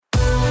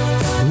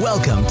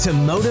Welcome to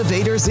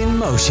Motivators in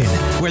Motion,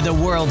 where the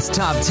world's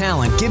top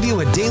talent give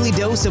you a daily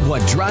dose of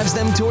what drives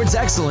them towards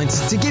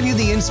excellence to give you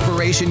the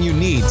inspiration you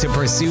need to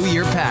pursue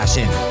your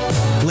passion.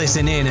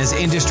 Listen in as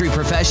industry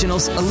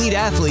professionals, elite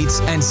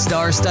athletes, and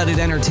star-studded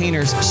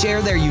entertainers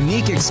share their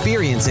unique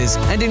experiences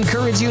and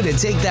encourage you to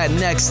take that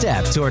next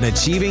step toward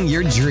achieving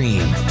your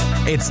dream.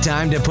 It's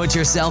time to put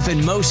yourself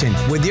in motion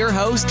with your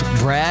host,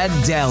 Brad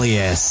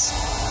Dalius.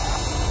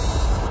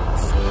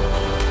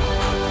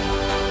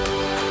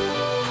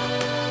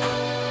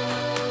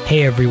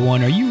 Hey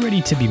everyone, are you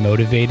ready to be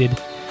motivated?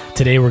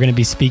 Today we're going to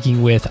be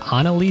speaking with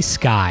Annalie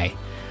Skye.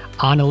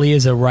 Annalie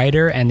is a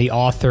writer and the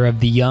author of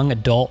the young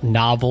adult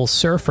novel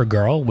Surfer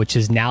Girl, which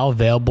is now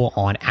available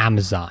on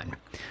Amazon.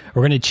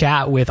 We're going to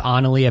chat with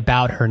Annalie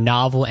about her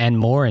novel and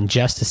more in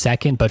just a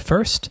second, but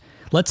first,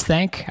 let's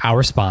thank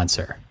our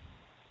sponsor.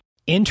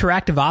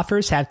 Interactive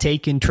offers have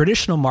taken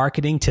traditional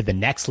marketing to the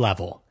next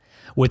level.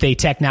 With a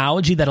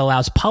technology that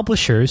allows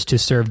publishers to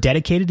serve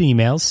dedicated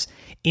emails,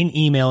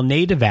 in-email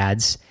native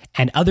ads,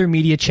 and other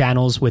media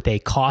channels with a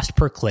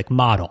cost-per-click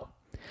model.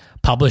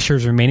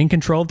 Publishers remain in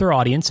control of their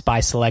audience by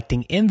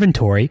selecting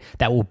inventory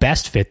that will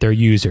best fit their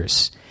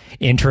users.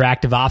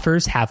 Interactive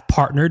Offers have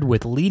partnered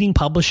with leading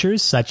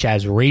publishers such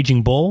as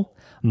Raging Bull,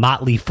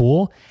 Motley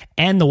Fool,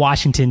 and the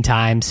Washington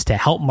Times to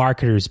help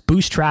marketers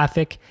boost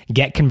traffic,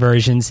 get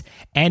conversions,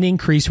 and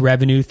increase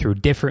revenue through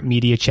different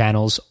media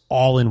channels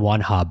all in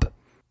one hub.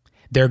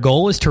 Their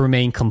goal is to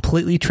remain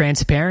completely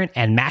transparent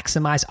and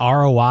maximize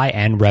ROI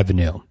and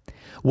revenue.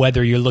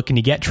 Whether you're looking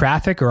to get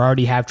traffic or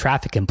already have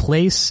traffic in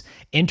place,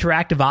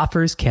 Interactive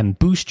Offers can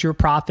boost your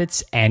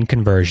profits and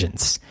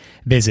conversions.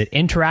 Visit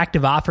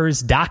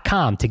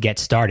interactiveoffers.com to get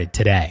started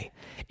today.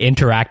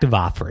 Interactive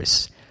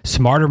Offers.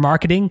 Smarter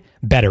marketing,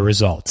 better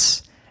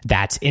results.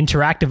 That's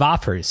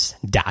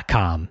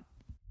interactiveoffers.com.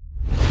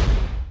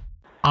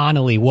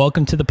 Annalie,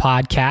 welcome to the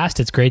podcast.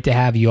 It's great to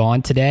have you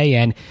on today.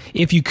 And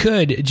if you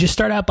could, just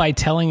start out by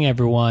telling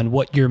everyone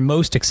what you're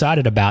most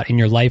excited about in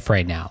your life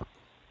right now.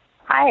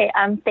 Hi,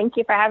 thank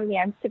you for having me.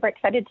 I'm super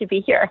excited to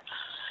be here.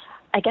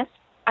 I guess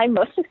I'm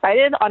most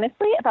excited,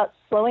 honestly, about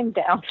slowing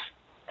down.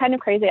 Kind of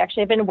crazy,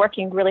 actually. I've been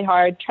working really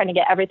hard trying to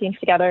get everything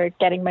together,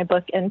 getting my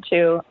book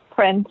into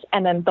print,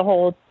 and then the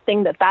whole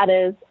thing that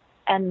is,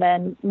 and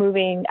then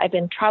moving. I've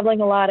been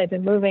traveling a lot. I've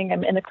been moving.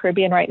 I'm in the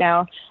Caribbean right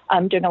now.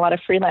 I'm doing a lot of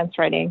freelance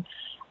writing.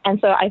 And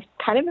so I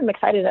kind of am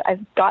excited.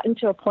 I've gotten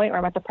to a point where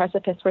I'm at the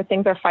precipice where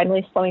things are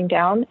finally slowing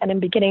down, and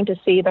I'm beginning to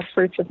see the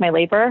fruits of my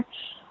labor.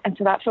 And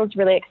so that feels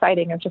really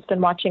exciting. I've just been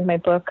watching my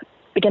book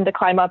begin to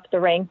climb up the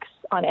ranks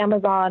on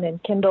Amazon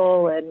and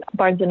Kindle and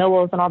Barnes &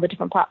 Nobles and all the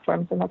different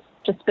platforms. And that's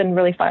just been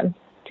really fun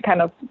to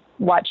kind of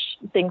watch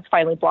things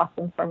finally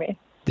blossom for me.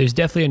 There's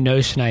definitely a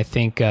notion, I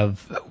think,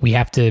 of we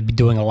have to be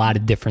doing a lot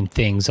of different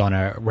things on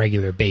a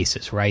regular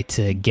basis, right?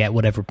 To get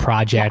whatever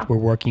project we're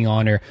working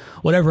on or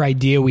whatever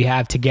idea we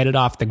have to get it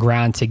off the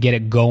ground, to get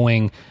it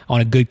going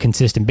on a good,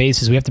 consistent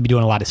basis. We have to be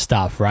doing a lot of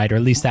stuff, right? Or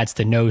at least that's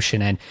the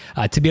notion. And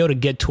to be able to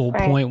get to a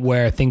point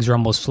where things are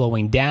almost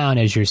slowing down,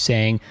 as you're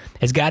saying,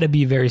 has got to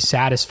be very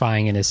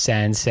satisfying in a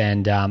sense.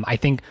 And I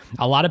think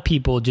a lot of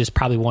people just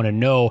probably want to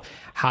know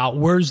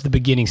where's the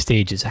beginning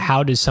stages?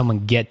 How does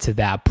someone get to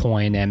that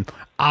point? And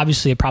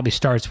obviously, it probably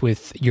starts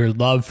with your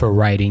love for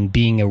writing,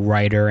 being a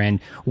writer, and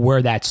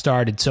where that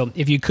started. So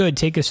if you could,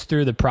 take us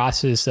through the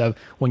process of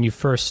when you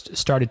first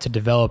started to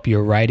develop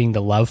your writing,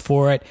 the love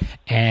for it,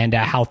 and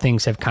how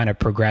things have kind of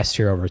progressed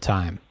here over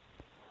time.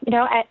 You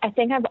know, I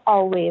think I've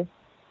always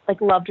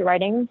loved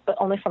writing, but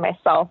only for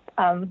myself.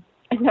 I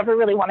never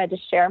really wanted to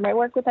share my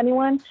work with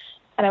anyone.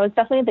 And I was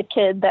definitely the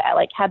kid that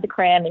had the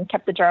crayon and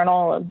kept the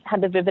journal and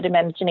had the vivid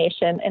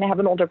imagination. And I have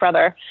an older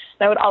brother,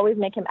 and I would always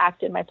make him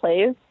act in my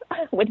plays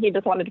when he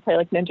just wanted to play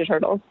Ninja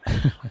Turtles.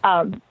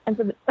 And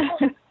so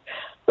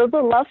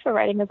the love for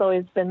writing has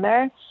always been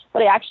there.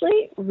 But I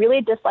actually really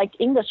disliked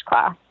English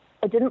class.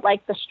 I didn't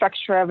like the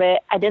structure of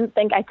it. I didn't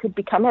think I could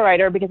become a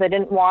writer because I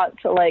didn't want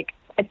to I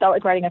felt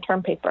like writing a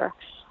term paper.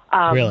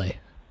 Really?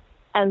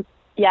 And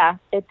yeah,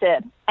 it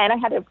did. And I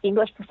had an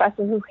English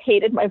professor who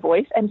hated my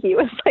voice, and he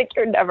was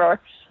you're never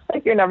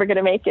going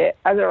to make it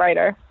as a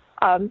writer.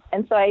 And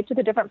so I took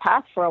a different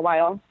path for a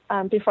while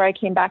before I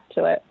came back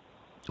to it.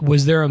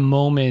 Was there a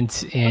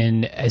moment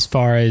in, as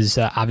far as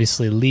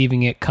obviously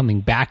leaving it,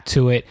 coming back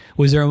to it,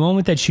 was there a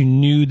moment that you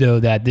knew, though,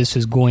 that this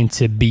was going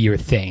to be your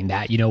thing,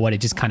 that, you know what, it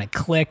just kind of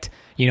clicked,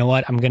 you know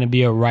what, I'm going to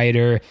be a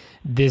writer.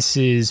 This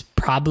is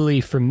probably,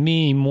 for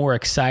me, more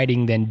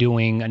exciting than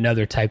doing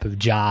another type of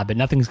job, and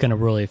nothing's going to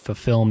really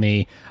fulfill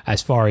me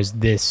as far as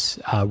this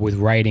with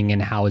writing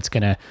and how it's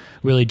going to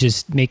really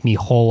just make me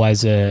whole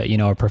as a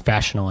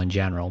professional in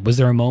general. Was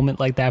there a moment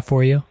like that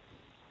for you?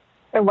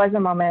 There was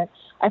a moment.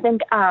 I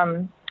think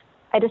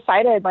I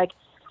decided,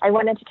 I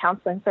went into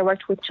counseling, so I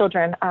worked with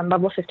children,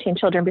 level 15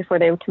 children, before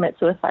they would commit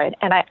suicide.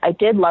 And I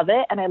did love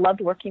it, and I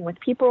loved working with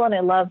people, and I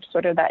loved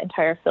sort of that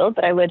entire field,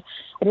 but I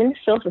didn't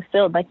feel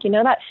fulfilled.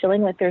 That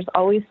feeling there's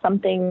always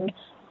something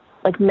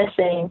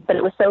missing, but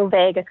it was so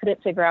vague, I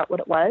couldn't figure out what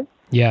it was.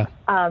 Yeah.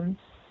 And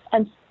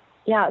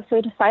Yeah, so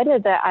I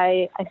decided that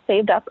I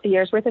saved up a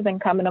year's worth of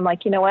income, and I'm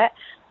like, you know what?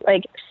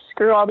 Like,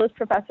 screw all those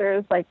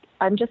professors. Like,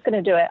 I'm just going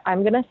to do it.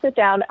 I'm going to sit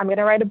down. I'm going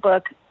to write a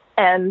book.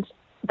 And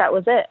that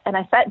was it. And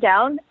I sat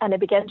down and I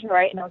began to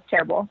write, and it was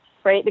terrible,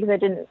 right? Because I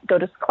didn't go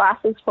to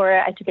classes for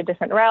it. I took a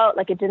different route.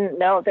 Like, I didn't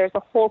know there's a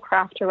whole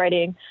craft to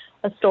writing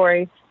a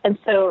story. And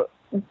so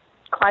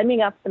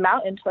climbing up the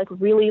mountain to like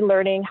really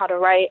learning how to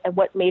write and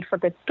what made for a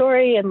good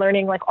story and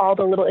learning like all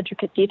the little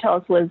intricate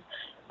details was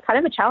kind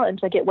of a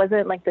challenge. Like, it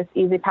wasn't like this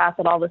easy path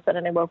that all of a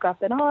sudden I woke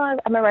up and, oh,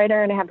 I'm a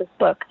writer and I have this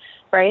book,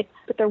 right?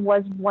 But there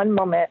was one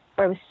moment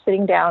where I was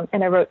sitting down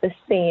and I wrote this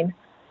scene,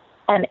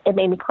 and it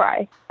made me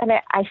cry. And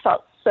I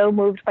felt so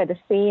moved by the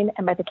scene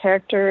and by the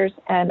characters.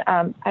 And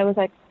I was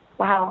like,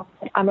 wow,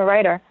 I'm a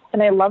writer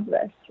and I love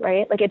this,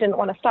 right? Like, I didn't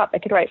want to stop. I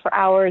could write for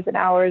hours and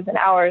hours and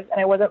hours.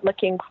 And I wasn't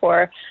looking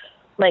for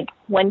like,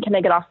 when can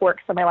I get off work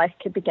so my life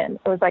could begin?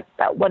 It was like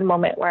that one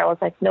moment where I was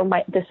like, no,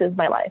 this is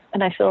my life.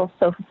 And I feel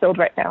so fulfilled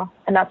right now.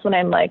 And that's when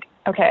I'm like,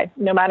 okay,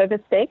 no matter the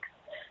stakes,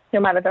 no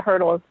matter the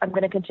hurdles, I'm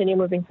going to continue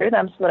moving through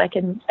them so that I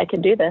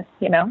can do this,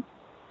 you know?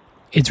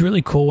 It's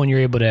really cool when you're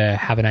able to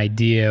have an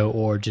idea,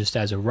 or just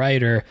as a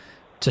writer,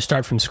 to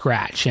start from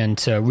scratch and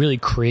to really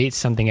create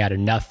something out of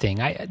nothing.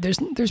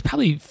 There's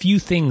probably few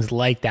things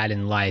like that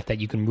in life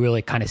that you can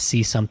really kind of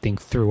see something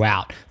through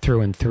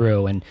and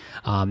through. And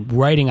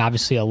writing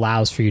obviously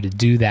allows for you to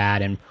do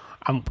that. And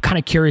I'm kind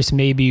of curious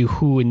maybe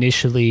who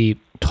initially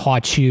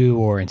taught you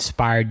or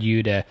inspired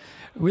you to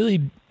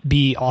really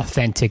be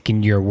authentic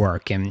in your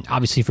work. And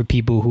obviously for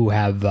people who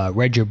have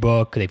read your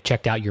book, they've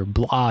checked out your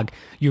blog,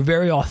 you're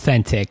very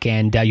authentic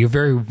and you're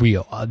very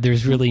real.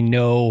 There's really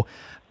no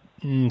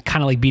kind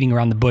of like beating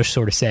around the bush,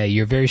 sort of say.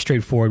 You're very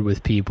straightforward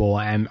with people.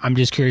 And I'm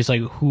just curious, like,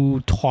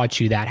 who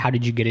taught you that? How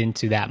did you get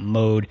into that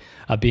mode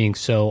of being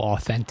so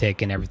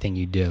authentic in everything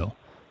you do?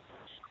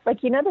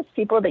 Like, you know, those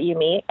people that you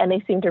meet and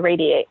they seem to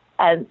radiate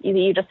and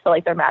you just feel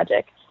like they're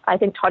magic. I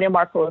think Tanya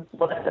Markle is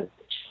one of them.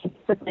 She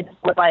just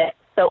lives by it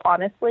so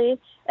honestly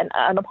and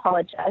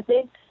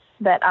unapologetic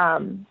that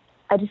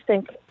I just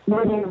think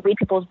when you read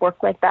people's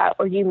work like that,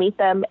 or you meet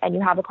them and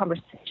you have a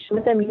conversation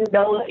with them, you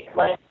know that you're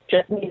like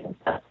just meeting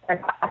stuff. They're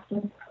not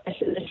asking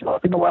questions to show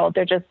up in the world.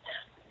 They're just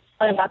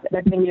telling out that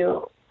they're giving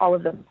you all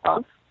of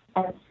themselves.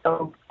 And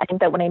so I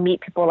think that when I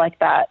meet people like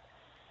that,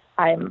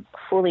 I'm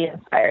fully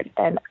inspired.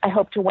 And I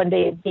hope to one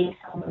day be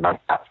someone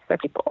like that for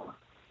people.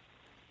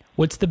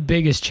 What's the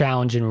biggest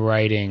challenge in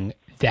writing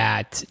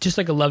that, just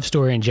like a love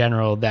story in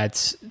general,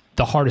 that's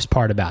the hardest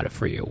part about it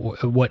for you?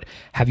 What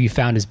have you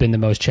found has been the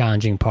most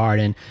challenging part?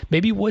 And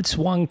maybe what's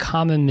one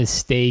common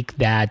mistake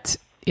that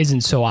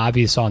isn't so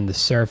obvious on the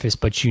surface,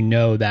 but you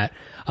know that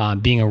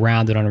being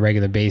around it on a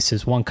regular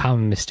basis, one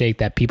common mistake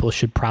that people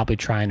should probably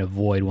try and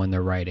avoid when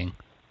they're writing?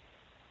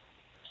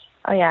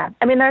 Oh, yeah.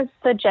 I mean, there's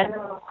the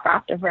general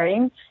craft of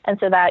writing. And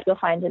so that you'll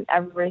find in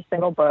every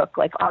single book,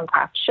 like on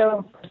craft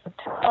show,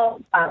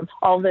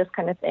 all those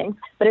kind of things.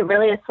 But it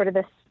really is sort of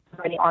this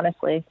writing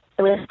honestly.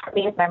 At least for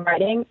me, if I'm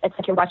writing, it's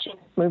like you're watching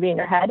this movie in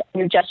your head and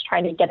you're just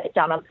trying to get it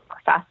down on paper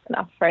fast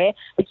enough, right?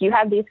 Like, you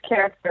have these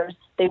characters,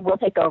 they will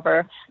take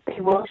over,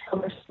 they will tell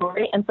their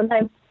story, and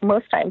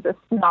most times, it's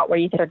not where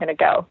you think they're going to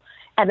go.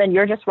 And then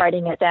you're just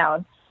writing it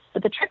down.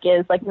 But the trick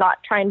is, like, not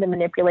trying to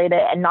manipulate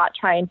it and not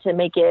trying to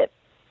make it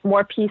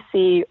more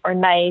PC or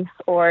nice,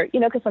 or, you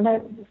know, because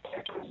sometimes these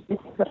characters do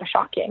things that are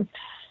shocking.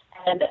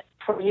 And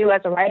for you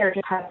as a writer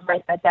to kind of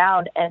write that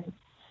down and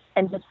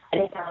just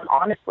write it down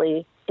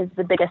honestly is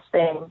the biggest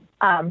thing.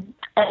 And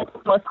the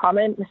most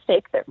common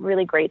mistake that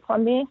really grates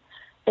on me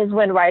is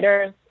when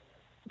writers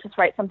just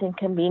write something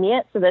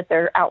convenient so that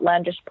their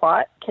outlandish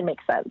plot can make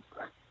sense.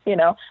 You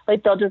know,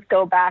 like, they'll just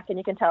go back and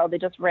you can tell they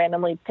just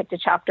randomly picked a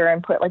chapter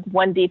and put like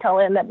one detail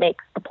in that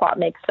makes the plot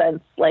make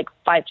sense like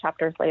 5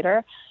 chapters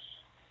later.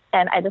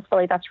 And I just feel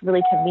like that's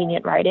really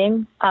convenient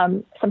writing.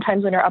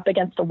 Sometimes when you're up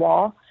against a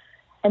wall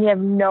and you have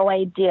no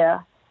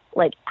idea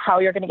like how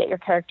you're going to get your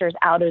characters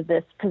out of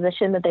this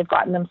position that they've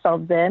gotten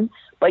themselves in,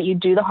 but you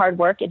do the hard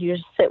work and you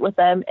just sit with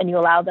them and you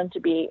allow them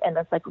to be in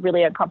this like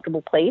really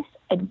uncomfortable place,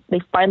 and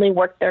they finally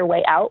work their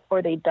way out,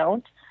 or they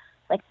don't.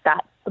 Like,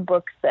 that's the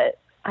books that,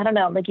 I don't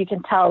know, like, you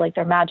can tell like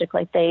they're magic.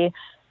 Like, they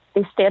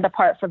stand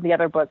apart from the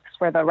other books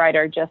where the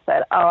writer just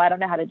said, oh, I don't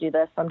know how to do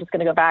this, so I'm just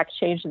going to go back,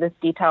 change this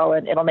detail,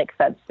 and it'll make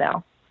sense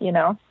now, you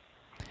know?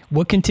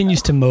 What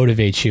continues to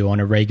motivate you on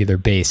a regular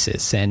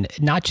basis? And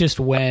not just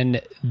when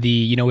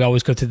we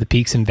always go through the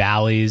peaks and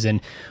valleys, and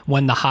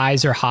when the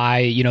highs are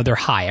high, they're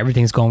high,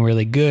 everything's going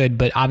really good,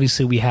 but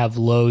obviously we have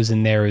lows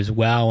in there as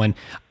well. And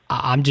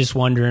I'm just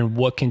wondering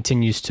what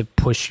continues to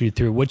push you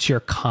through. What's your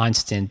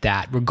constant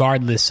that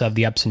regardless of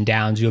the ups and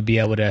downs, you'll be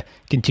able to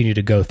continue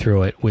to go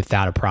through it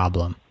without a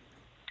problem?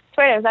 That's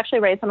right. I was actually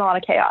raised in a lot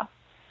of chaos.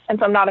 And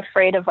so I'm not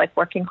afraid of like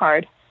working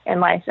hard in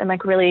life and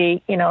like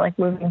really, like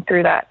moving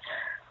through that.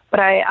 But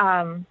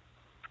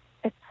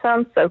it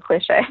sounds so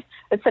cliche.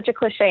 It's such a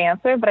cliche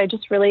answer, but I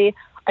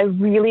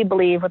really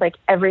believe with like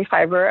every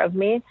fiber of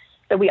me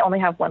that we only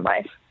have one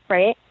life,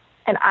 right?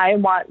 And I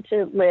want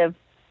to live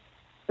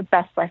the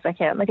best life I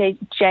can. Like, I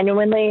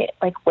genuinely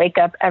like wake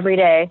up every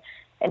day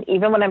And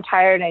even when I'm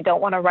tired and I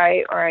don't want to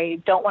write or I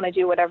don't want to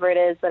do whatever it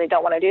is that I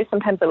don't want to do,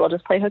 sometimes I will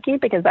just play hooky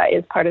because that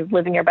is part of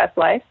living your best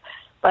life.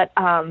 But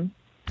I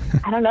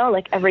don't know,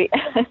 like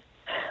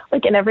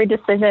like in every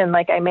decision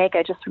like I make,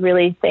 I just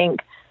really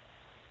think,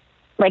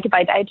 like if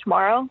I died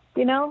tomorrow,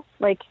 you know,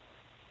 like,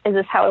 is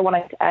this how I want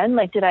it to end?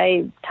 Like, did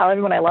I tell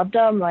everyone I loved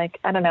them? Like,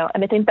 I don't know.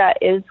 And I think that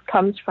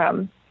comes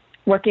from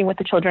working with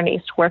the children I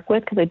used to work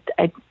with, because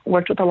I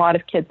worked with a lot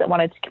of kids that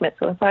wanted to commit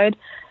suicide.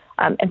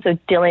 And so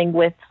dealing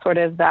with sort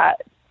of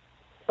that,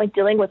 like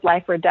dealing with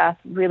life or death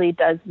really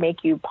does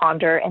make you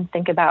ponder and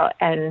think about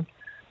and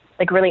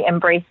like really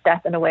embrace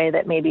death in a way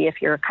that maybe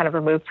if you're kind of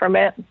removed from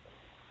it,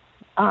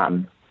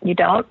 you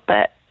don't.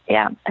 But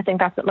yeah, I think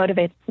that's what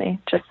motivates me.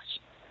 Just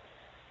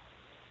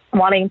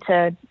wanting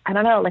to, I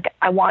don't know, like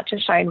I want to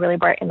shine really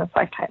bright in this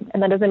lifetime.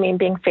 And that doesn't mean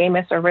being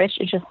famous or rich.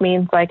 It just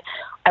means like,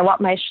 I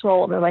want my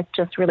soul to like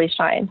just really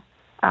shine.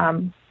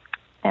 And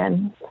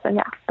so,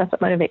 yeah, that's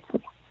what motivates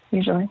me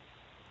usually.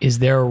 Is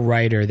there a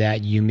writer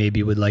that you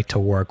maybe would like to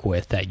work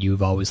with that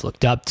you've always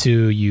looked up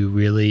to? You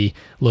really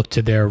look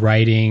to their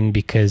writing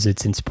because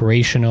it's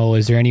inspirational.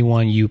 Is there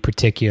anyone you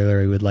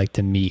particularly would like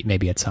to meet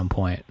maybe at some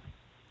point?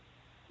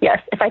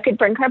 Yes. If I could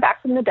bring her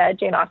back from the dead,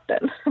 Jane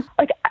Austen.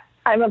 Like,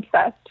 I'm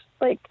obsessed.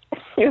 Like,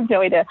 you have no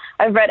idea.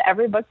 I've read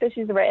every book that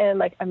she's written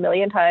like a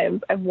million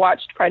times. I've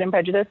watched Pride and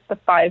Prejudice, the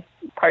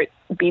 5-part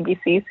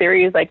BBC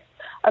series, like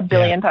a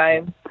billion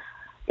times.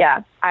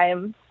 Yeah,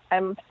 I'm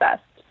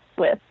obsessed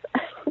with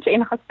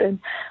Jane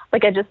Austen.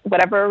 Like, I just,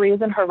 whatever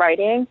reason, her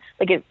writing,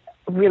 like it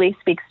really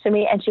speaks to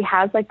me. And she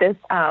has like this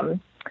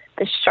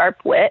sharp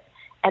wit,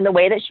 and the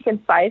way that she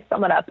can size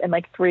someone up in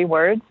like 3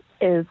 words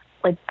is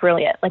like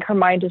brilliant. Like her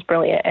mind is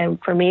brilliant.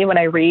 And for me, when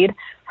I read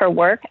her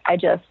work, I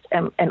just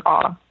am in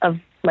awe of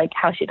like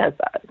how she does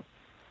that.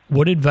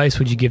 What advice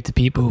would you give to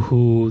people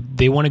who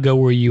they want to go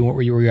where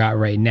you're at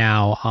right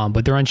now,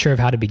 but they're unsure of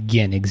how to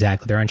begin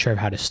exactly? They're unsure of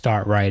how to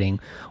start writing.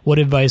 What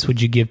advice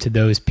would you give to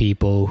those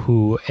people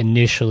who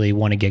initially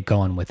want to get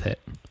going with it?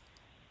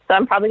 So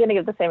I'm probably going to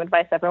give the same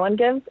advice everyone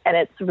gives, and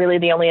it's really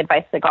the only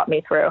advice that got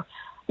me through.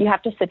 You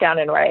have to sit down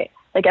and write.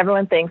 Like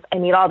everyone thinks, I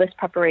need all this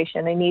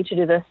preparation. I need to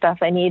do this stuff.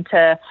 I need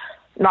to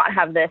not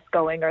have this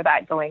going or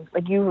that going.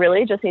 Like you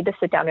really just need to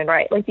sit down and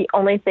write. Like the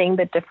only thing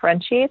that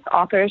differentiates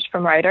authors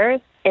from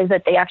writers is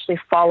that they actually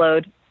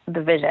followed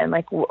the vision,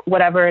 like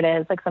whatever it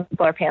is. Like some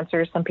people are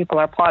pantsers, some people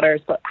are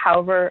plotters, but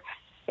however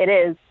it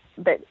is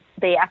that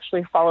they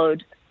actually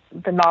followed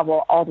the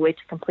novel all the way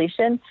to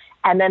completion.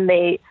 And then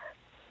they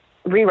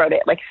rewrote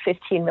it like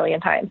 15 million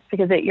times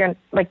because you're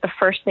like the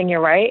first thing you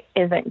write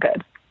isn't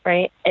good,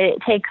 right?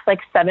 It takes like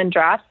 7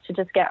 drafts to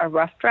just get a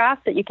rough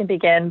draft that you can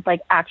begin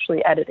like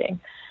actually editing.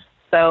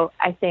 So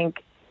I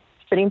think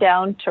sitting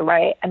down to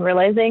write and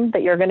realizing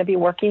that you're going to be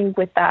working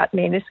with that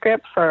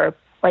manuscript for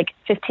like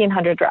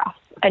 1,500 drafts,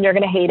 and you're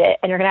going to hate it,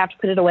 and you're going to have to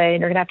put it away, and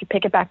you're going to have to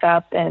pick it back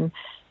up, and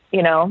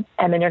you know,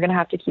 and then you're going to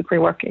have to keep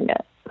reworking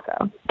it.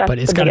 So that's but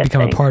it's got to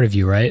become a part of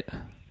you, right?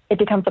 It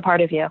becomes a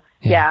part of you.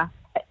 Yeah.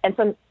 And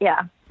so,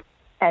 yeah.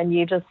 And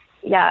you just,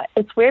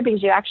 it's weird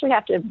because you actually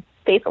have to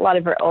face a lot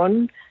of your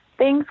own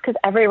things because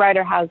every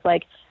writer has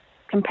like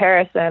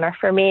comparison, or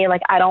for me,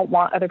 like I don't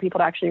want other people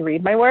to actually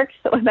read my work.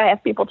 So when I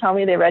have people tell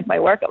me they read my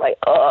work, I'm like,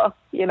 oh,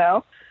 you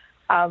know?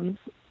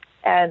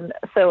 And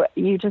so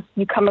you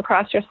come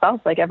across yourself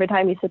like every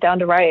time you sit down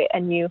to write,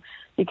 and you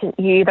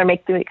either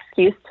make the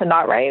excuse to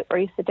not write, or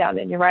you sit down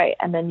and you write,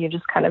 and then you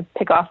just kind of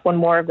pick off one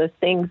more of those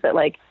things that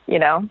like, you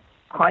know,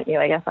 haunt you,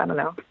 I guess. I don't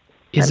know.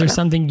 Is there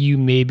something you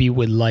maybe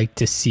would like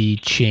to see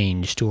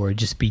changed or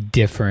just be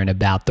different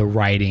about the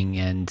writing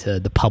and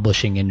the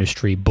publishing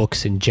industry,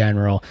 books in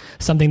general?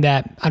 Something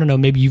that, I don't know,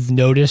 maybe you've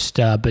noticed,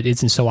 but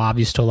isn't so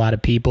obvious to a lot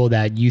of people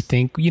that you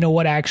think, you know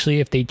what,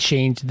 actually, if they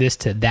change this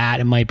to that,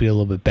 it might be a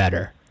little bit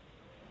better?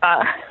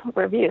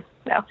 Reviews,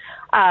 no.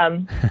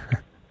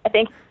 I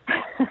think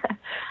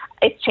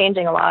it's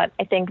changing a lot.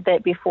 I think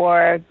that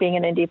before, being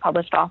an indie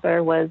published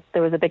author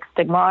there was a big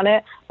stigma on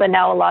it, but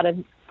now a lot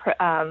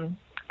of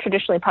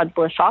traditionally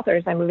published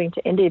authors are moving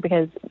to indie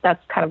because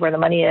that's kind of where the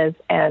money is,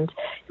 and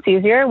it's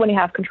easier when you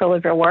have control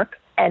of your work.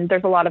 And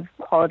there's a lot of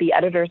quality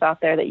editors out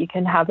there that you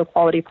can have a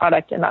quality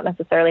product and not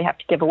necessarily have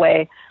to give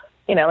away,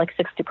 you know, like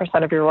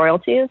 60% of your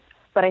royalties.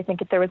 But I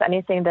think if there was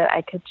anything that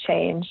I could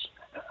change,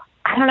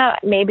 I don't know,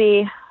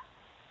 maybe,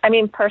 I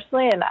mean,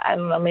 personally, and I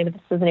don't know, maybe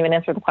this doesn't even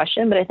answer the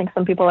question, but I think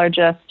some people are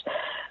just,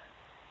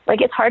 like,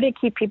 it's hard to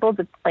keep people's,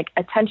 like,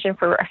 attention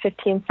for a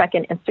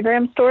 15-second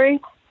Instagram story.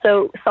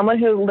 So someone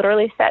who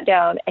literally sat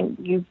down and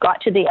you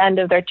got to the end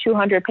of their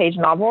 200-page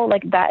novel,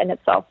 like, that in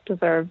itself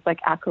deserves, like,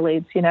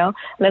 accolades, you know?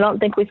 And I don't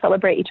think we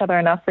celebrate each other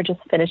enough for just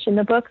finishing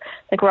the book.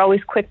 Like, we're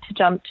always quick to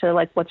jump to,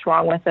 like, what's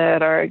wrong with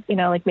it, or, you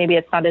know, like, maybe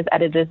it's not as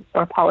edited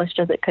or polished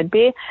as it could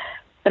be.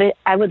 But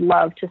I would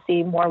love to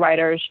see more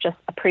writers just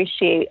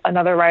appreciate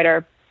another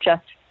writer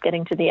just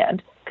getting to the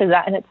end, because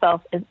that in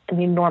itself is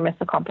an enormous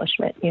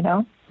accomplishment, you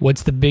know?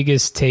 What's the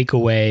biggest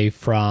takeaway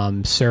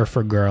from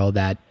Surfer Girl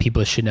that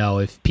people should know?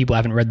 If people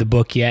haven't read the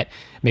book yet,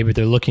 maybe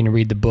they're looking to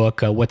read the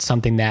book, what's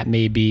something that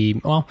maybe,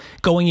 well,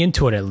 going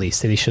into it at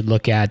least, that they should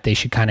look at, they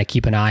should kind of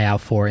keep an eye out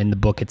for in the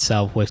book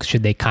itself? What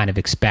should they kind of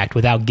expect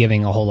without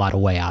giving a whole lot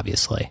away,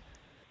 obviously?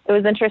 It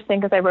was interesting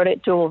because I wrote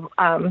it dual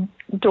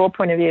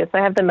point of view. So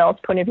I have the male's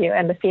point of view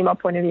and the female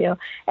point of view.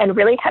 And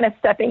really kind of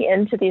stepping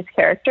into these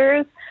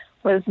characters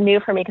was new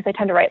for me because I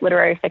tend to write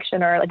literary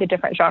fiction or like a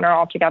different genre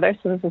altogether.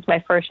 So this is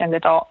my first young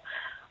adult.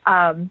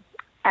 And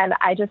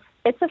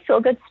it's a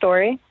feel-good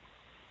story,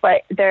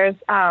 but there's,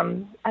 I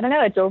don't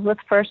know, it deals with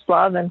first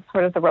love and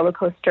sort of the roller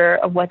coaster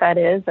of what that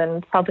is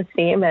and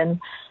self-esteem and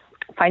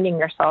finding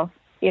yourself,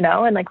 you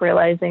know, and like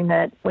realizing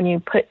that when you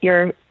put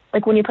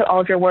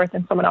all of your worth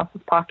in someone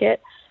else's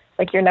pocket,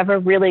 like you're never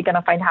really going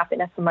to find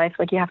happiness in life.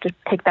 Like you have to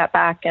take that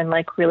back and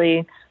like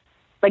really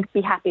like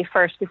be happy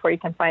first before you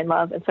can find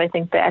love. And so I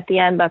think that at the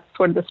end, that's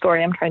sort of the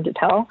story I'm trying to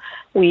tell.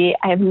 I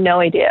have no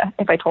idea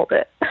if I told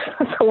it.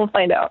 So we'll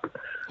find out.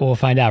 We'll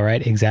find out,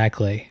 right?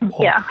 Exactly.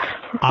 Yeah.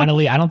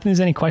 Annalie, I don't think there's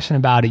any question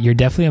about it. You're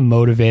definitely a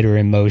motivator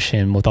in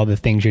motion with all the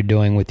things you're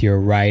doing with your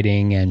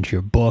writing and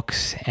your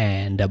books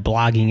and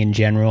blogging in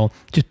general.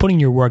 Just putting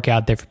your work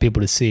out there for people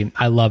to see.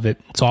 I love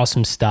it. It's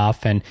awesome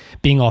stuff. And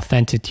being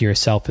authentic to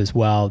yourself as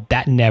well,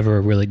 that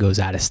never really goes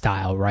out of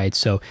style, right?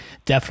 So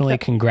definitely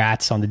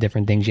congrats on the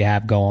different things you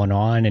have going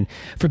on. And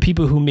for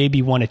people who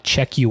maybe want to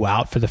check you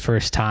out for the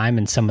first time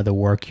and some of the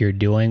work you're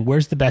doing,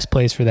 where's the best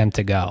place for them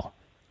to go?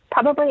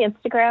 Probably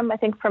Instagram. I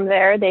think from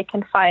there they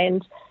can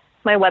find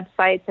my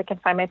website, they can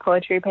find my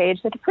poetry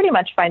page. They can pretty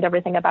much find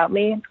everything about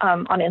me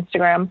on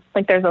Instagram.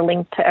 Like there's a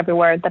link to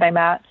everywhere that I'm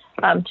at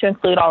to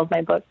include all of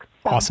my books.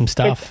 So awesome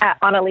stuff. It's at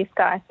Annalie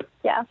Skye.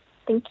 Yeah,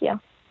 thank you.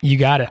 You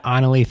got it.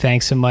 Annalie,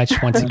 thanks so much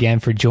once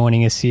again for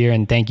joining us here,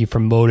 and thank you for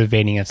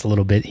motivating us a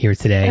little bit here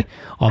today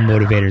on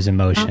Motivators in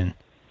Motion.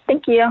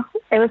 Thank you.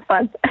 It was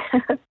fun.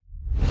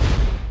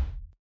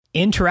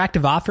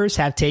 Interactive offers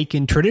have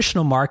taken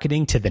traditional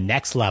marketing to the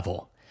next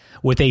level.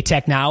 With a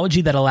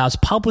technology that allows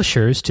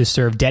publishers to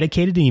serve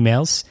dedicated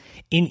emails,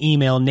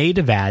 in-email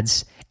native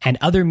ads, and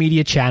other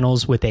media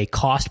channels with a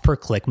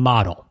cost-per-click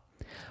model.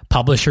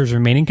 Publishers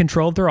remain in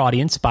control of their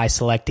audience by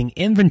selecting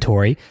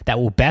inventory that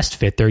will best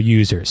fit their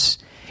users.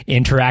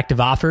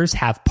 Interactive offers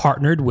have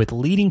partnered with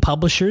leading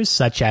publishers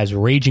such as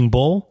Raging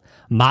Bull,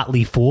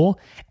 Motley Fool,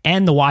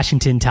 and the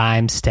Washington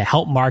Times to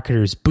help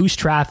marketers boost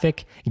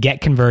traffic, get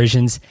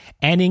conversions,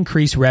 and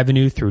increase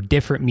revenue through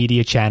different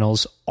media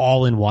channels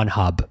all in one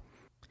hub.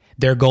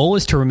 Their goal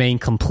is to remain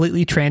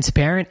completely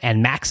transparent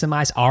and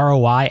maximize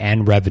ROI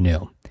and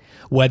revenue.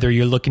 Whether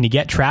you're looking to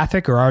get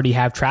traffic or already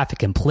have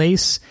traffic in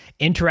place,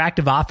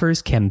 Interactive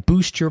Offers can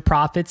boost your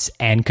profits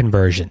and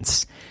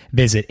conversions.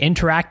 Visit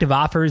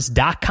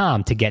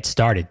interactiveoffers.com to get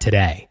started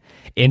today.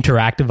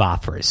 Interactive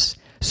Offers.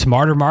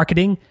 Smarter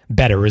marketing,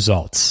 better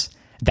results.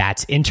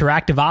 That's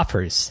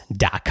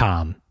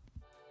interactiveoffers.com.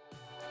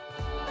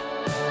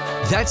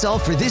 That's all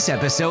for this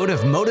episode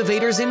of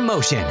Motivators in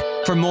Motion.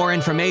 For more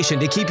information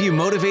to keep you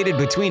motivated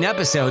between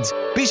episodes,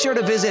 be sure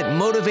to visit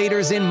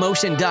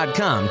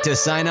motivatorsinmotion.com to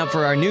sign up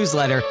for our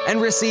newsletter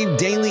and receive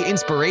daily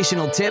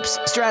inspirational tips,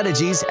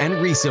 strategies, and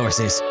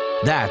resources.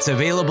 That's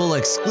available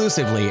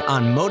exclusively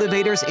on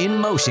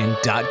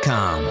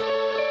motivatorsinmotion.com.